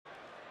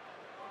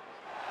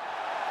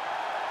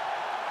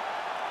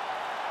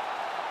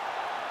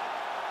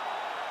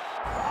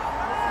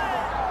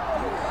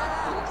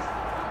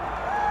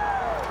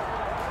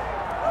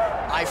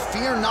I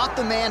fear not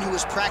the man who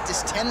has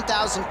practiced 10,000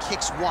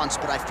 kicks once,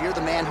 but I fear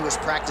the man who has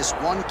practiced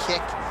one kick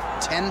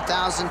 10,000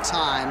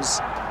 times.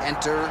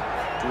 Enter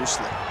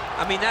Bruce Lee.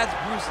 I mean, that's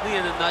Bruce Lee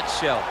in a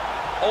nutshell.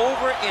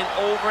 Over and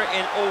over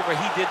and over,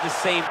 he did the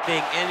same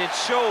thing, and it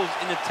shows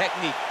in the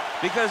technique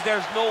because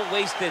there's no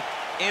wasted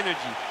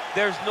energy.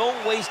 There's no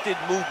wasted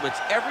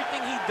movements.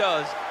 Everything he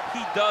does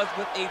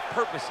with a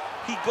purpose.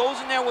 He goes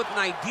in there with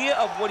an idea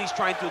of what he's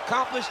trying to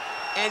accomplish,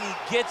 and he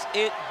gets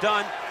it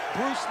done.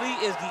 Bruce Lee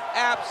is the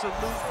absolute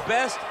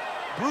best.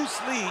 Bruce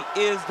Lee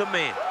is the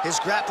man. His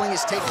grappling,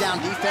 his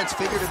takedown defense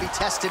figure to be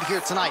tested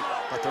here tonight,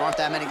 but there aren't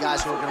that many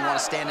guys who are going to want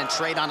to stand and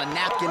trade on a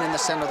napkin in the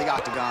center of the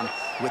octagon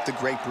with the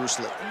great Bruce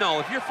Lee.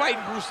 No, if you're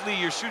fighting Bruce Lee,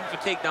 you're shooting for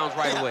takedowns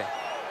right away.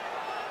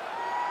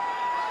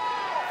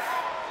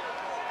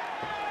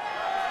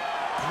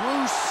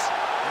 Bruce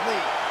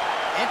Lee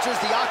enters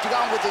the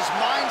octagon with his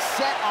mind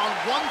set on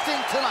one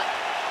thing tonight,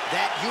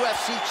 that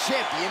UFC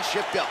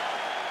championship belt.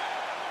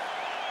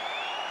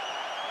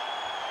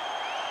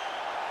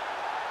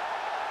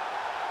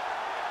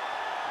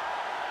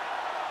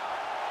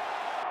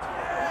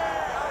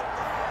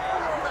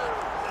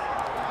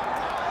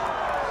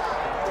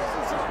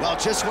 Well,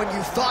 just when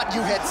you thought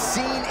you had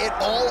seen it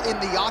all in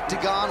the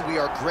octagon, we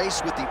are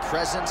graced with the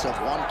presence of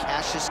one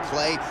Cassius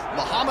Clay,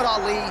 Muhammad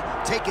Ali,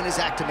 taking his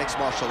act to mixed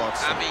martial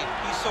arts. I mean,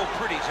 he's so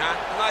pretty, John.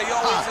 Like he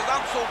always says,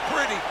 I'm so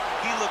pretty.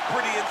 He looked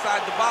pretty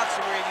inside the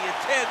boxing ring. He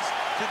intends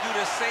to do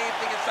the same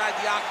thing inside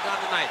the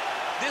octagon tonight.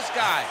 This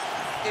guy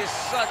is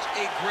such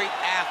a great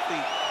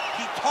athlete.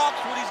 He talks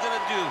what he's going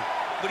to do,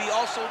 but he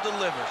also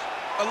delivers.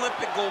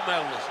 Olympic gold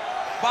medalist,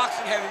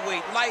 boxing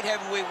heavyweight, light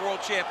heavyweight world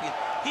champion.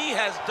 He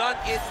has done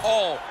it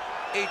all.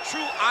 A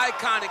true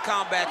icon in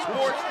combat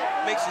sports,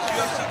 makes his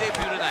UFC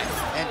debut tonight.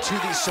 And to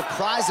the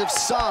surprise of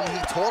some, he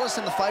told us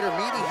in the fighter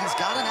meeting he's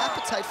got an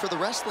appetite for the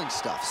wrestling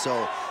stuff.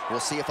 So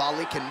we'll see if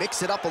Ali can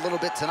mix it up a little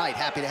bit tonight.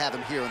 Happy to have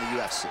him here in the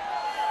UFC.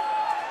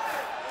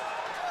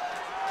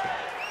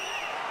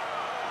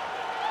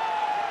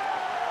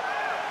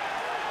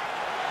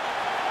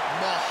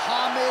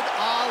 Muhammad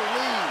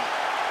Ali,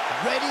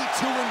 ready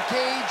to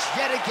engage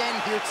yet again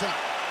here tonight.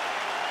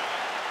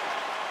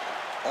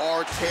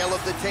 Our tale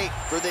of the tape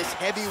for this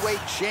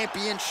heavyweight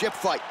championship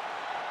fight.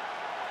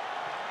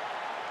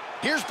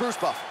 Here's Bruce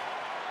Buffer.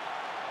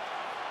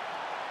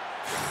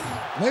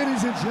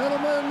 Ladies and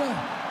gentlemen,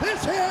 this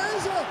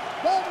is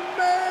the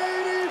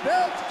main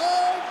event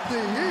of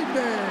the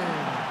evening.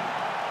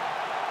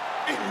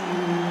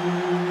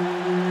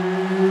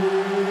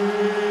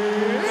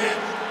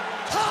 It's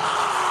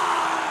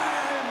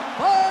time!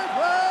 5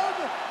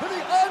 rounds for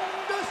the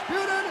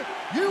undisputed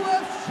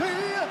UFC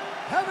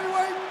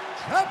heavyweight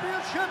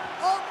championship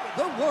of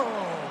the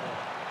world.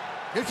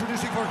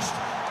 Introducing first,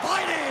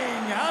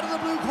 fighting out of the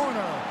blue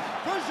corner,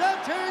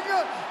 presenting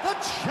the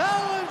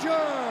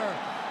challenger,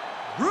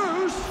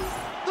 Bruce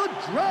the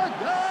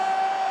Dragon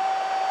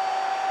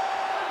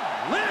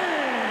Lee.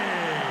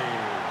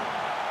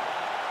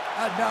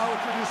 And now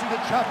introducing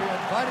the champion,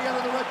 fighting out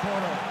of the red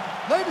corner.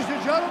 Ladies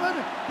and gentlemen,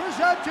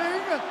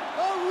 presenting the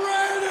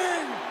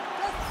reigning,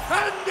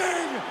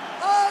 defending,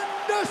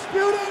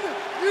 undisputed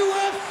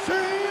UFC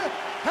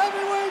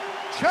heavyweight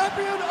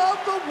champion of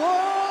the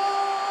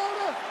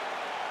world,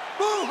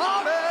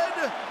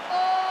 Muhammad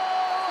Ali.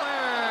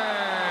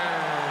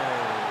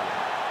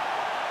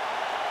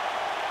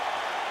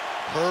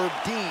 Herb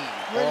Dean,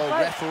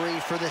 our referee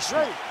for this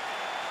one.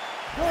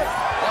 All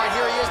right,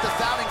 here he is, the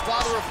founding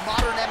father of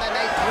modern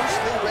MMA, Bruce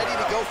Lee, ready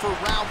to go for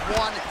round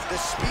one. The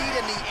speed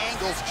and the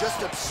angles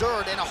just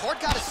absurd, and a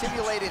hard guy to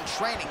simulate in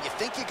training. You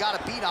think you got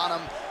a beat on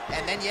him,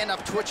 and then you end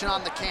up twitching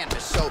on the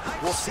canvas. So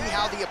we'll see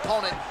how the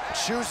opponent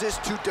chooses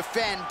to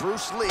defend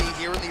Bruce Lee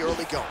here in the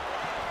early going.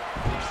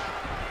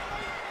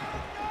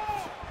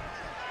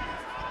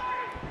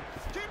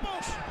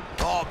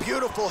 Oh,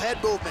 beautiful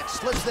head movement,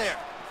 slips there.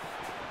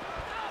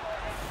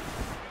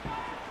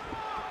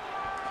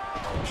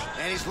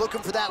 And he's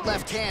looking for that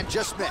left hand,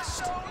 just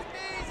missed.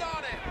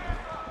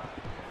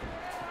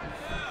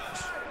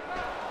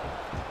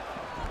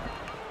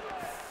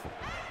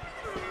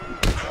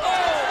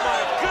 oh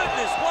my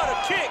goodness, what a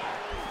kick!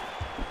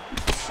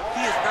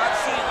 He is not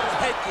seeing those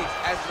head kicks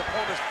as his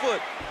opponent's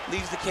foot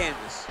leaves the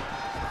canvas.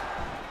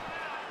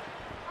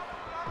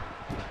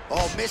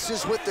 Oh,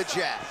 misses with the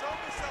jab.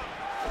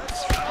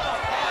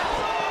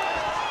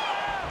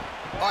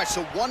 All right,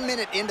 so 1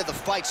 minute into the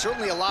fight,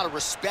 certainly a lot of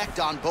respect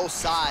on both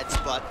sides,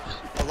 but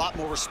a lot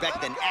more respect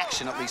than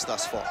action, at least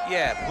thus far.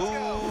 Yeah,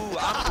 boo,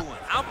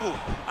 I'm booing.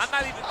 I'm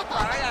not even,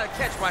 I gotta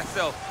catch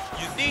myself.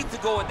 You need to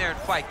go in there and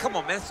fight. Come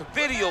on, man, it's a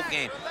video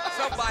game.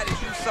 Somebody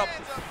do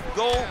something.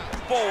 Go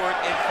forward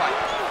and fight.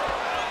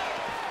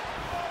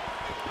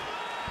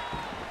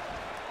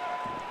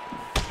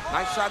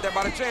 Nice shot there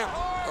by the champ.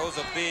 Those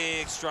are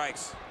big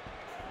strikes.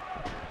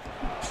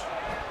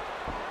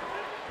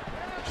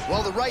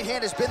 Well, the right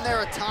hand has been there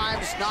at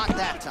times, not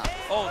that time.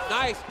 Oh,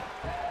 nice,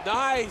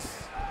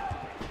 nice.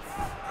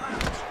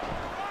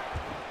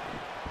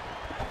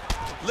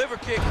 Liver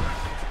kick.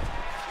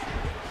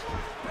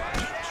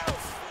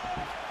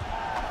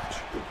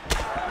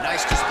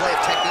 Nice to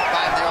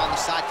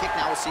side kick.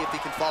 Now we'll see if he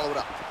can follow it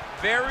up.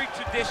 Very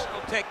traditional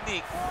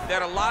technique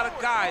that a lot of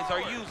guys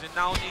are using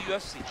now in the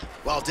UFC.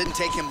 Well, it didn't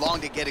take him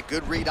long to get a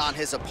good read on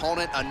his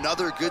opponent.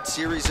 Another good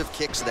series of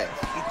kicks there.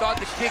 He thought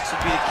the kicks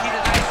would be the key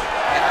tonight,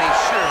 and they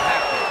sure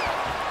have been.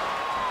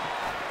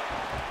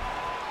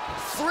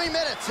 3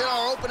 minutes in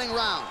our opening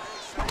round.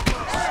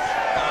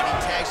 And he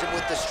tags him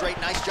with the straight.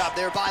 Nice job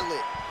there by Lee.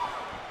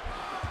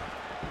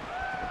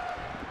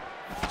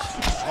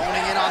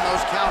 Honing in on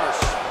those counters.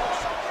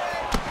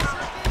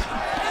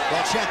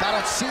 Well, champ, I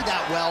don't see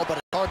that well, but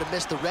it's hard to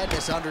miss the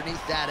redness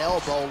underneath that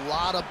elbow. A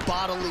lot of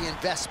bodily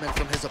investment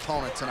from his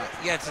opponent tonight.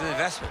 Yeah, it's an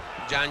investment,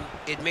 John.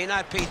 It may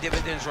not pay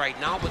dividends right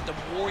now, but the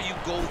more you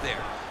go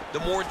there, the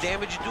more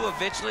damage you do,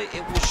 eventually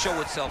it will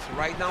show itself.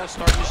 Right now, it's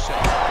starting to show.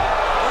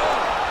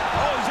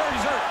 Oh, he's hurt,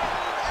 he's hurt.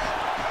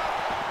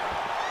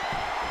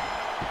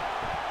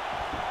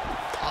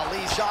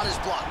 Ali's shot is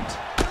blocked.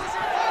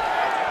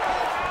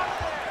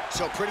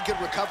 So pretty good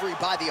recovery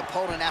by the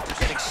opponent after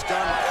getting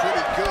stunned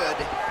pretty good.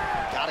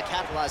 Got to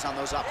capitalize on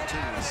those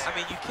opportunities. I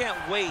mean, you can't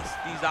waste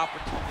these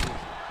opportunities.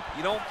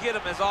 You don't get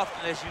them as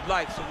often as you'd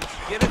like. So when you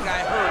get a guy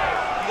hurt,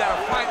 you got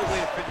to find a way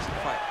to finish the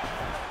fight.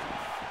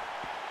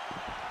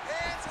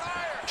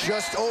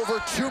 Just over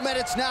 2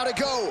 minutes now to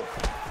go.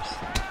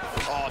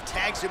 Oh,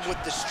 tags him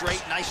with the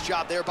straight. Nice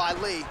job there by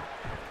Lee.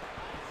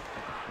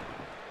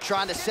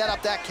 Trying to set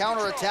up that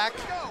counterattack.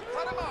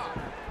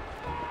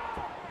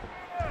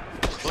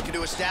 Looking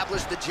to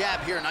establish the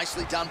jab here.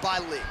 Nicely done by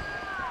Lee.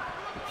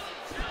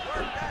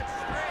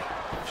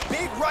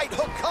 Big right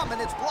hook coming,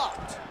 it's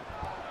blocked.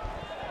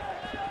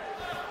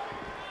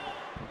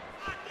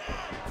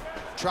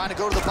 Trying to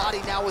go to the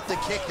body now with the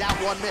kick, that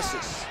one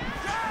misses.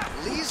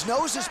 Lee's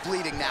nose is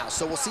bleeding now,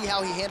 so we'll see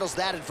how he handles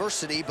that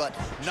adversity, but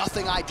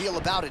nothing ideal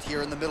about it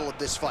here in the middle of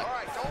this fight. All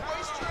right, don't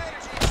waste your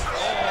energy.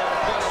 Oh,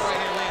 right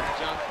here landed,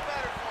 John.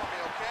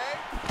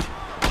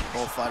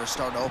 Both fighters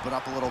starting to open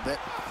up a little bit.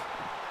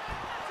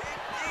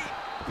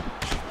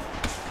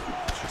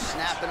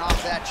 Snapping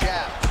off that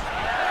jab.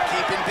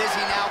 Keeping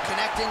busy now,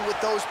 connecting with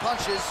those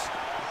punches.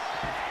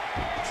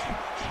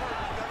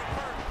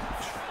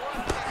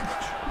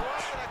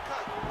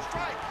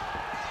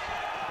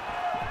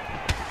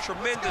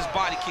 Tremendous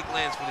body kick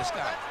lands for this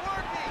guy.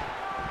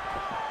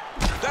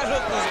 That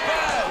hook was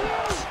bad.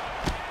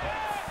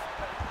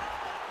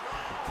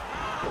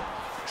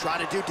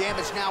 Trying to do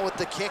damage now with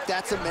the kick,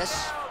 that's a miss.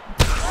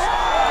 He's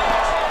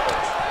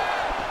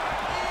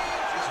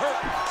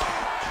hurt.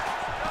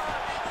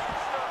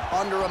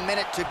 Under a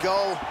minute to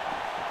go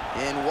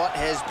in what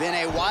has been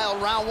a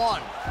wild round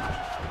one.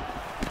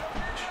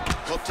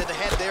 Hook to the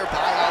head there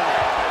by Ali.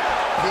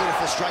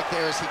 Beautiful strike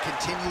there as he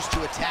continues to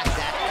attack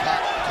that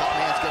cut. Cut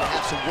man's going to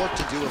have some work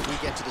to do if we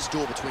get to the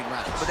stool between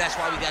rounds. But that's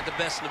why we got the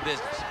best in the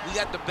business. We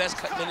got the best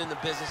cut man in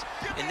the business,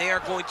 and they are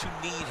going to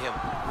need him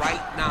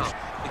right now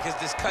because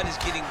this cut is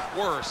getting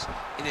worse,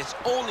 and it's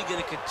only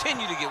going to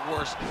continue to get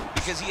worse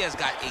because he has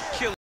got a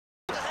killer.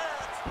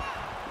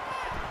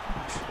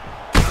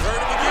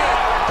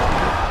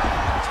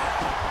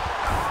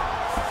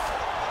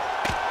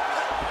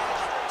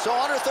 So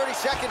under 30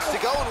 seconds to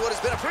go in what has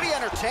been a pretty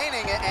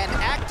entertaining and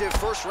active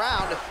first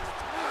round.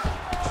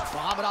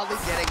 Muhammad Ali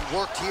getting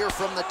worked here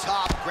from the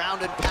top.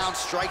 Ground and pound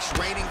strikes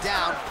raining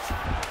down.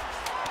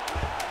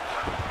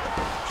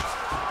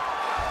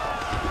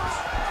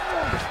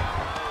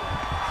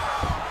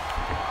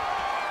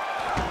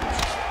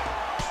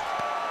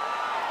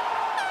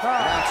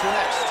 Round two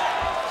next.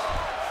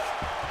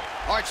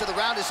 All right, so the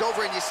round is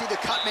over, and you see the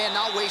cut man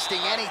not wasting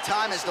any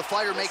time as the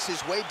fighter makes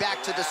his way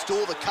back to the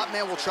stool. The cut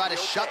man will try to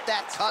shut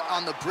that cut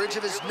on the bridge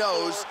of his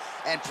nose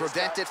and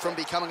prevent it from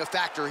becoming a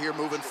factor here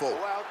moving forward.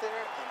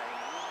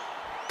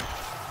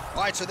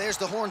 All right, so there's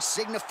the horn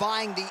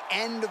signifying the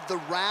end of the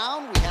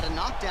round. We had a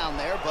knockdown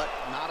there, but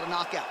not a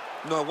knockout.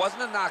 No, it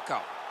wasn't a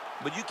knockout,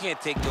 but you can't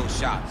take those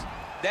shots.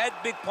 That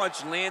big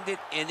punch landed,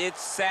 and it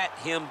sat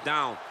him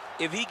down.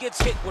 If he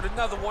gets hit with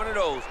another one of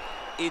those,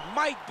 it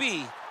might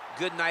be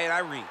good night,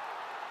 Irene.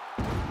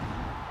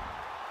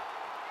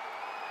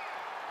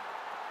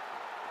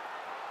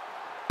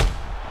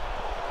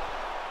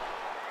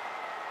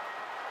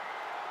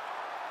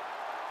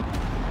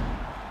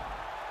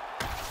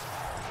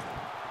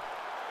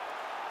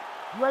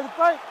 You ready to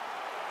fight?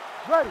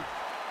 Ready.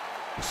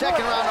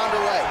 Second round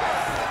underway.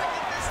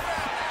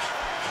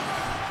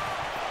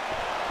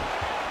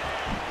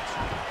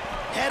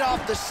 Head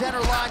off the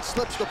center line,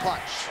 slips the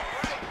punch.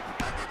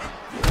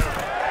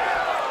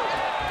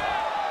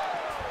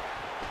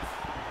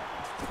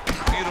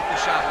 Beautiful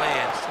shot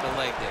lands to the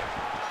leg there.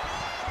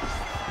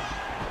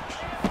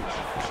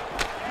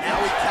 Now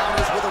he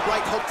counters with a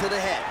right hook to the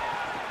head.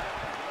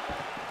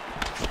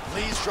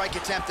 Lee's strike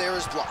attempt there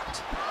is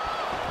blocked.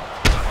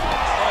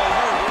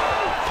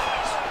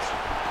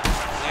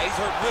 Yeah, he's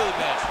hurt really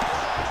bad.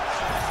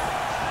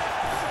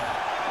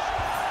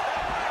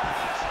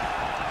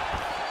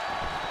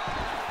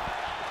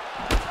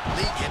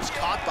 Lee gets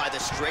caught by the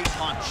straight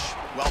punch.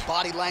 Well,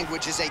 body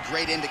language is a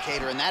great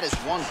indicator, and that is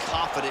one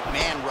confident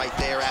man right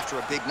there after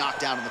a big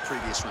knockdown in the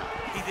previous round.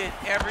 He did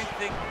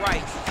everything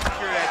right to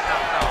secure that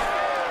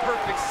knockdown.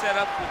 Perfect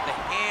setup with the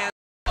hand.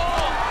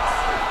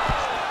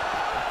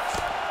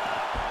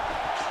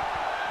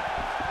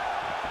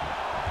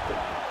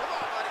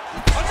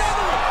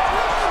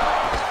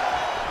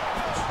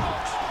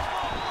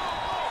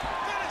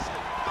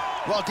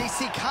 Well,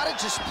 DC kind of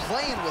just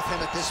playing with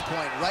him at this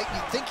point, right?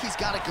 You think he's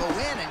got to go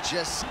in and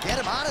just get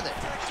him out of there.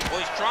 Well,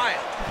 he's trying,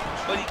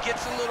 but he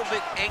gets a little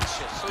bit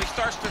anxious, so he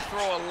starts to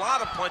throw a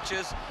lot of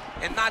punches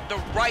and not the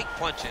right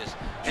punches.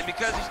 And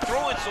because he's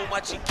throwing so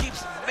much, he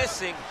keeps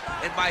missing,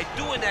 and by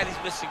doing that,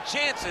 he's missing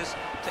chances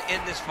to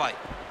end this fight.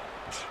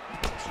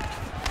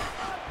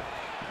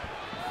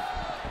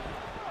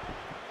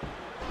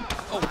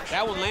 Oh,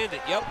 that one landed,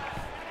 yep.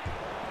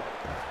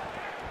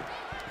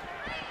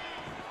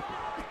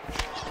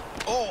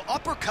 Oh,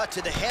 uppercut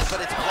to the head,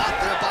 but it's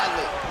blocked there by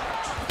Lee.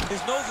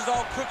 His nose is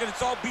all crooked,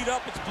 it's all beat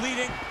up, it's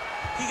bleeding.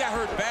 He got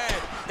hurt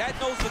bad. That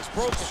nose looks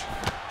broken.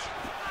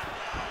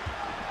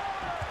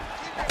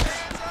 Keep your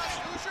hands up,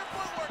 use your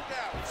footwork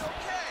now. It's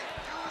okay,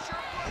 use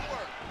your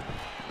footwork.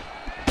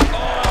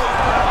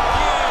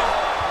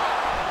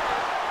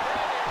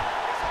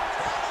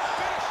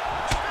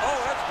 Oh,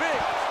 that's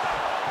big.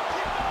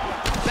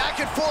 Back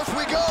and forth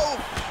we go.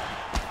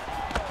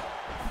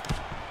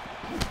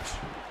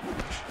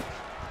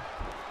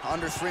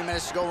 Under 3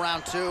 minutes to go,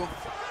 round 2. Oh!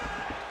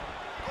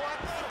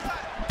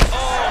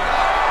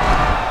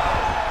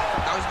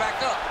 Now he's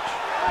backed up.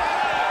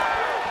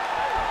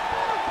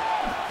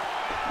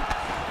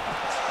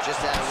 Just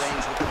out of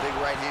range with the big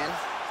right hand.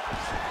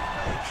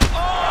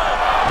 Oh!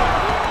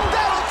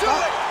 That'll do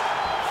it!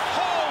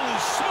 Holy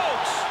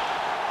smokes!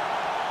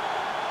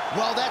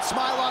 Well, that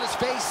smile on his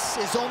face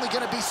is only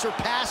going to be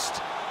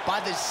surpassed by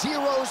the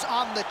zeros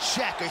on the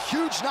check. A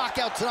huge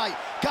knockout tonight.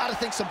 Got to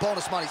think some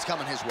bonus money's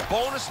coming his way.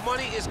 Bonus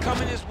money is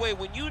coming his way.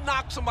 When you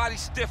knock somebody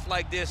stiff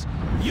like this,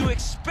 you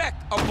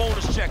expect a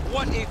bonus check.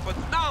 What a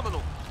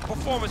phenomenal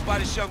performance by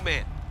this young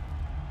man.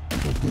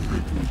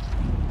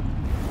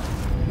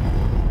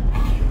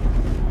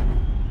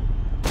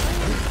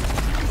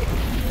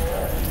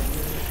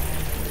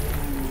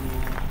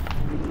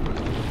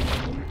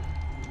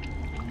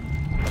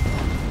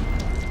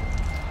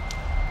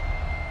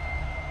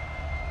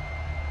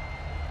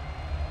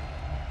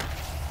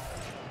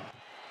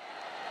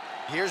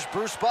 Here's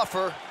Bruce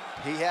Buffer.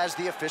 He has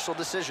the official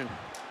decision.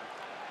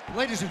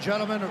 Ladies and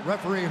gentlemen,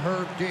 referee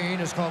Herb Dean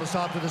has called a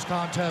stop to this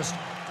contest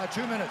at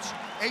 2 minutes,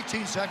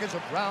 18 seconds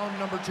of round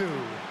number 2.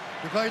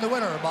 Declaring the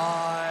winner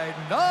by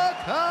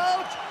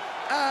knockout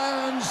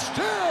and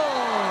still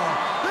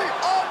the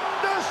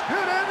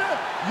undisputed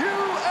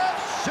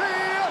UFC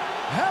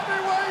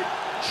heavyweight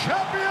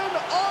champion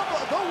of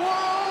the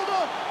world,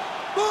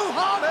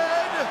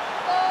 Muhammad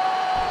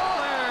Ali.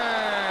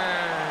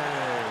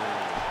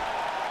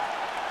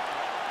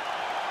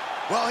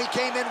 Well, he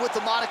came in with the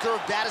moniker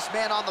of baddest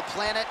man on the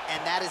planet,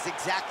 and that is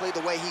exactly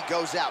the way he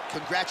goes out.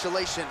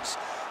 Congratulations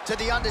to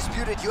the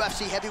undisputed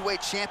UFC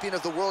heavyweight champion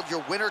of the world,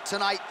 your winner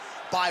tonight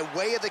by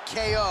way of the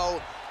KO.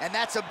 And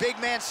that's a big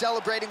man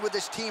celebrating with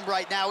his team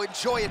right now.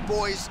 Enjoy it,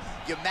 boys.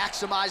 You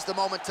maximize the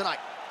moment tonight.